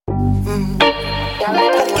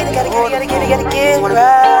Gotta get it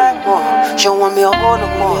right. She don't want me a whore no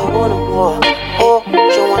more. Oh, she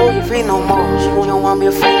don't want me free no more. She don't want me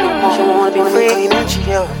a free no more. She don't want to be free. Clean and she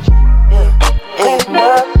clean up,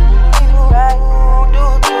 right.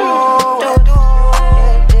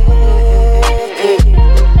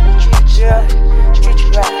 Treat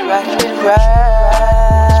you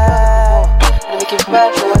right. Make it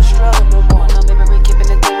right. You wanna struggle no more. Now baby, we keeping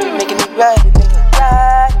it thing, making it right.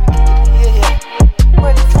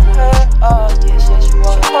 Working from her, oh yes, you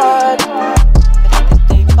are hard. But this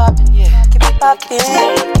thing poppin', yeah. Keep it poppin',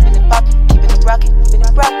 keeping it poppin', keeping it rockin'.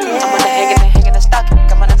 I'm on the hangin' the stockin',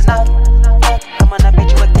 come on the knockin'. Come on, I bet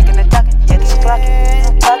you were thinking the talkin', yeah, this is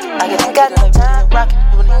clockin'. I get it, got no time, rockin'.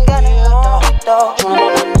 You ain't got no dog, you don't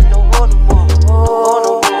wanna be no more, no more.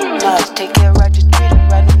 Nah, just take care right, just treat it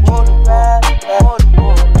right, no more, just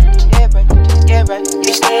get right.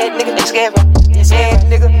 You scared, nigga, just get right. You scared,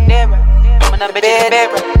 nigga, get right. I bet you the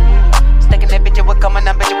bed right. Sticking that bitch, what coming,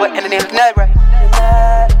 I bet you what ending in the night right. Come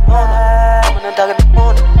on, I'm talking the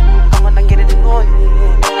morning. Come on, I get it in the morning.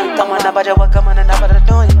 Come on, I bet you what coming, and I bet I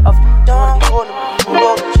doing it. Off the door, hold them.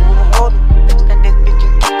 Stand this bitch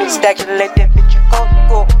and keep it stacked, and let that bitch go. On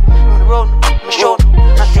the road, I'm show them.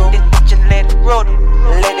 I take this bitch and let it roll.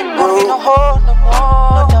 Let it go. Ain't no hold no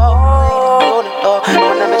more, dog. Come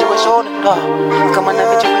on, I bet you what's on it, dog. Come on, I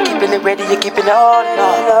bet you we keeping it ready, you keeping it all,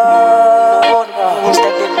 dog.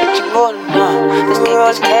 Stack that bitch and golden,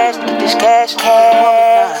 let's get this cash,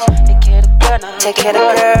 Take care of the girl now, take care of the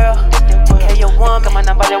girl. Take care of your woman. Come on,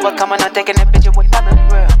 I'm about to come on, I'm taking that bitch with none of the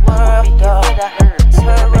world.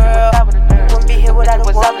 Won't be here without a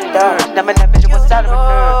woman, dog. That bitch was out of a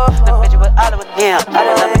nerve. That bitch was all of a damn.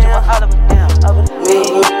 That bitch was all of a damn.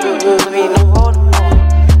 We no more,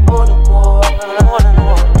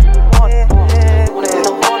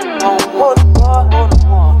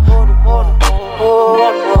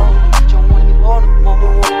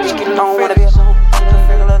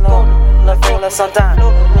 sometimes,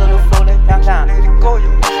 downtown.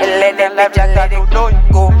 And let that life jack let it go.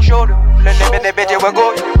 Shoulder, let that bitch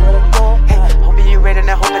go. Hope you ready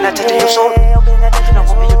now, hoping I touch your soul. Now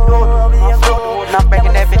hope you know I'm floating. Now I'm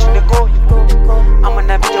breaking that bitch in the go. I'm on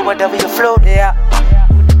that bitch, whatever you float. Yeah.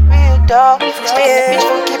 Real dog, stacking that bitch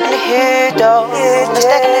for keeping it here, dog. I'm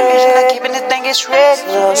stacking that bitch and I'm keeping this thing, it's ready.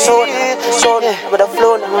 So, but I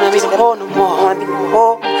float, I wanna be no hoe no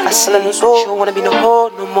more. I sell a new soul, she don't wanna be no hoe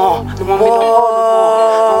no more.